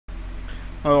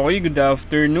Okay, good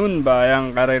afternoon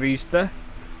bayang karerista.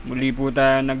 Muli po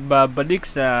tayo nagbabalik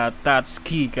sa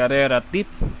Tatzki Karera Tip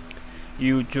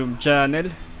YouTube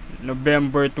channel.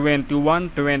 November 21,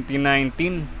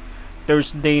 2019,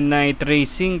 Thursday night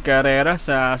racing karera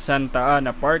sa Santa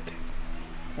Ana Park.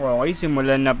 Okay,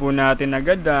 simulan na po natin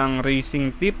agad ang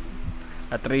racing tip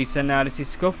at race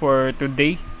analysis ko for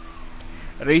today.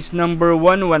 Race number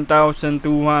 1, 1,200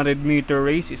 meter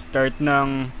race. Start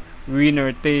ng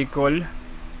winner take all.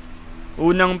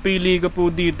 Unang pili ko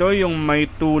po dito yung may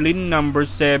tulin number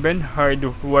 7 Hard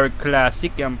Work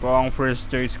Classic. Yan po ang first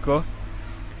choice ko.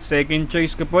 Second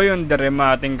choice ko po yung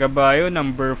Deremating Kabayo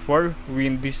number 4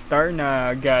 Windy Star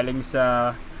na galing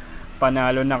sa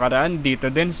panalo nakaraan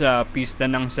dito din sa pista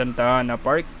ng Santa Ana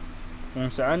Park, kung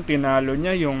saan tinalo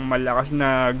niya yung malakas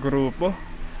na grupo,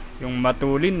 yung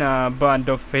matulin na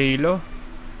Band of Halo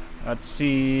at si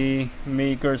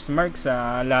Maker's Mark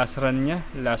sa last run niya,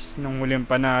 last nung huling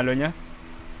panalo niya.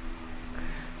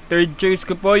 Third choice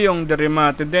ko po yung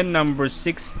Deremato din number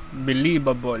 6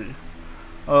 Believable.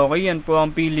 Okay, yan po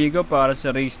ang pili ko para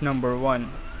sa race number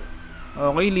 1.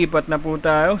 Okay, lipat na po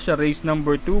tayo sa race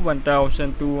number 2,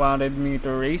 1,200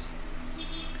 meter race.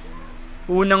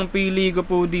 Unang pili ko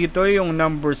po dito yung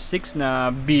number 6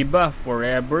 na Viva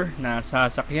Forever na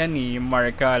sasakyan ni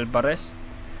Marca Alvarez.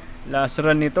 Last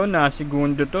run nito na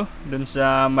segundo to dun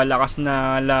sa malakas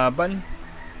na laban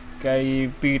kay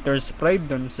Peter's Pride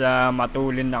dun sa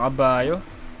matulin na kabayo.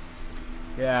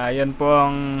 Kaya yan po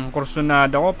ang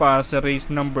kursonada ko para sa race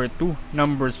number 2,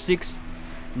 number 6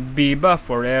 Viva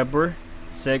Forever.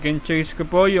 Second choice ko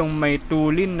po yung may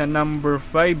tulin na number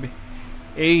 5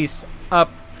 Ace Up.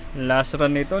 Last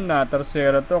run nito na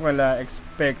tersera to kala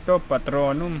Expecto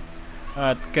Patronum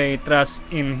at kay Trust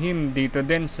in Him dito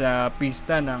din sa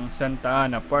pista ng Santa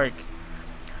Ana Park.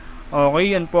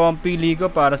 Okay, yan po ang pili ko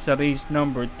para sa race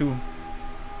number 2.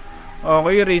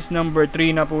 Okay, race number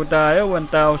 3 na po tayo,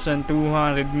 1,200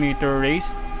 meter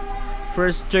race.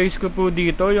 First choice ko po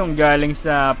dito yung galing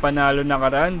sa panalo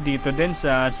nakaraan dito din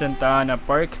sa Santa Ana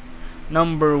Park,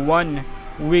 number 1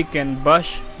 Weekend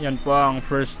Bash. Yan po ang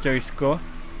first choice ko.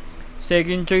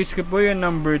 Second choice ko po yung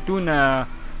number 2 na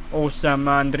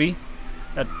Osamandri.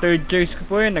 At third choice ko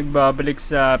po yung nagbabalik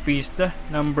sa pista,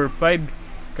 number 5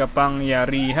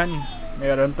 Kapangyarihan.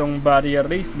 Meron tong barrier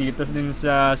race dito din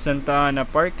sa Santa Ana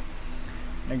Park.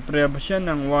 Nagpreba siya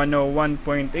ng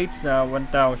 101.8 sa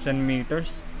 1,000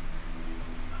 meters.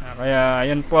 Kaya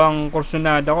yan po ang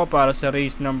kursonada ko para sa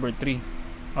race number 3.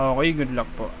 Okay, good luck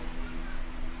po.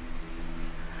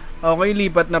 Okay,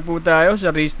 lipat na po tayo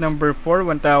sa race number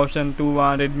 4, 1,200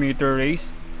 meter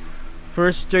race.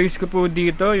 First choice ko po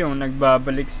dito yung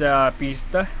nagbabalik sa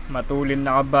pista, matulin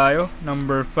na kabayo,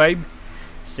 number 5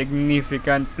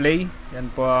 Significant Play.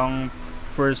 Yan po ang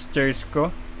first choice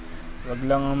ko. Wag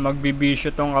lang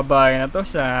magbibisyo tong kabayo na to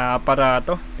sa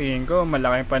aparato. Tingin ko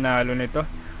malaking panalo nito.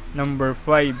 Number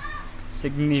 5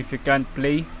 Significant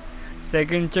Play.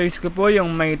 Second choice ko po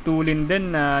yung may tulin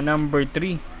din na number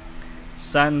 3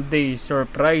 Sunday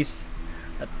Surprise.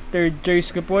 At third choice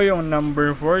ko po yung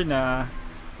number 4 na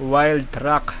Wild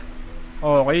Track.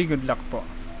 Okay, good luck po.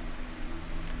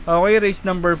 Okay, race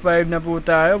number 5 na po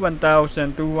tayo,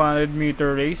 1,200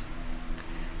 meter race.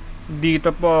 Dito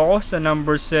po ako sa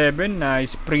number 7 na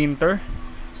Sprinter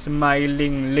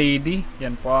Smiling Lady.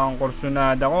 Yan po ang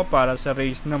kursonada ko para sa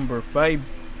race number 5.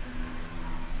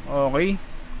 Okay,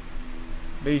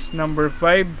 race number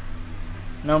 5,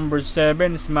 number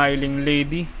 7 Smiling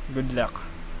Lady. Good luck.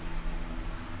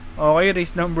 Okay,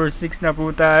 race number 6 na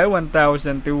po tayo,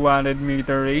 1,200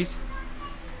 meter race.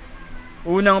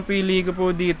 Unang pili ko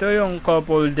po dito yung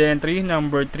coupled entry,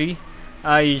 number 3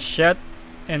 I Shot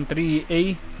and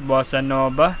 3A Bossa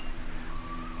Nova.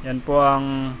 Yan po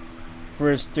ang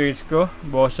first choice ko,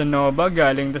 Bossa Nova.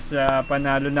 Galing to sa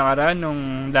panalo nakaraan nung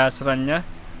last run niya.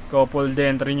 Coupled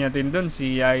entry niya din dun,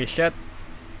 si I Shot.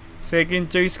 Second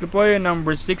choice ko po yung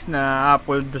number 6 na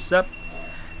Apple Dusap.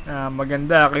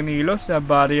 Maganda kinilos sa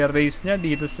barrier race niya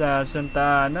dito sa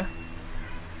Santa Ana.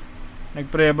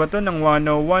 Nagpreba to ng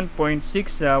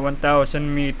 101.6 sa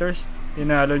 1,000 meters.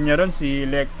 Tinalo niya ron si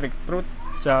Electric Truth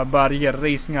sa barrier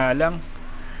race nga lang.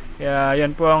 Kaya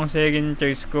yan po ang second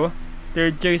choice ko.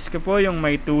 Third choice ko po yung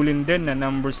may tulin din na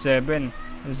number 7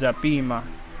 Zapima.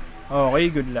 Okay,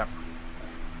 good luck.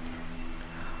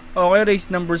 Okay,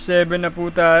 race number 7 na po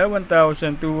tayo,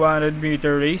 1,200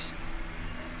 meter race.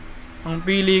 Ang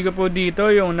pili ko po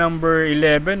dito yung number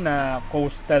 11 na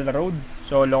Coastal Road.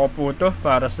 Solo ko po to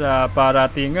para sa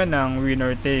paratingan ng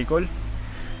winner take all.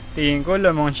 Tingin ko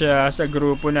lamang siya sa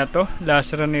grupo na to.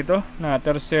 Last run nito na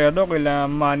tersero kila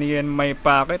Money and My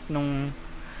Pocket nung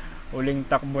Uling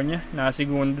takbo niya,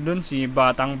 nasigundo dun si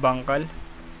Batang Bangkal.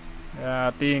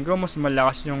 Tingin ko mas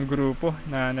malakas yung grupo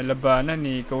na nalabanan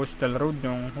ni Coastal Road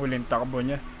nung huling takbo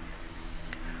niya.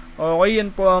 Okay,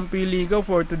 yan po ang pili ko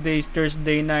for today's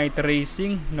Thursday night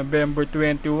racing, November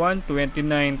 21,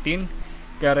 2019,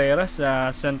 karera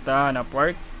sa Santa Ana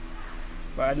Park.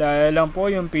 Paalala lang po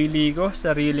yung pili ko,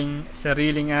 sariling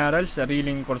aral,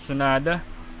 sariling kursunada.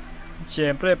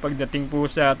 Siyempre, pagdating po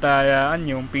sa tayaan,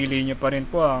 yung pili nyo pa rin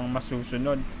po ang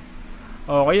masusunod.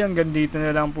 Okay, hanggang dito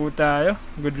na lang po tayo.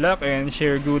 Good luck and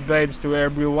share good vibes to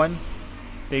everyone.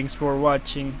 Thanks for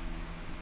watching.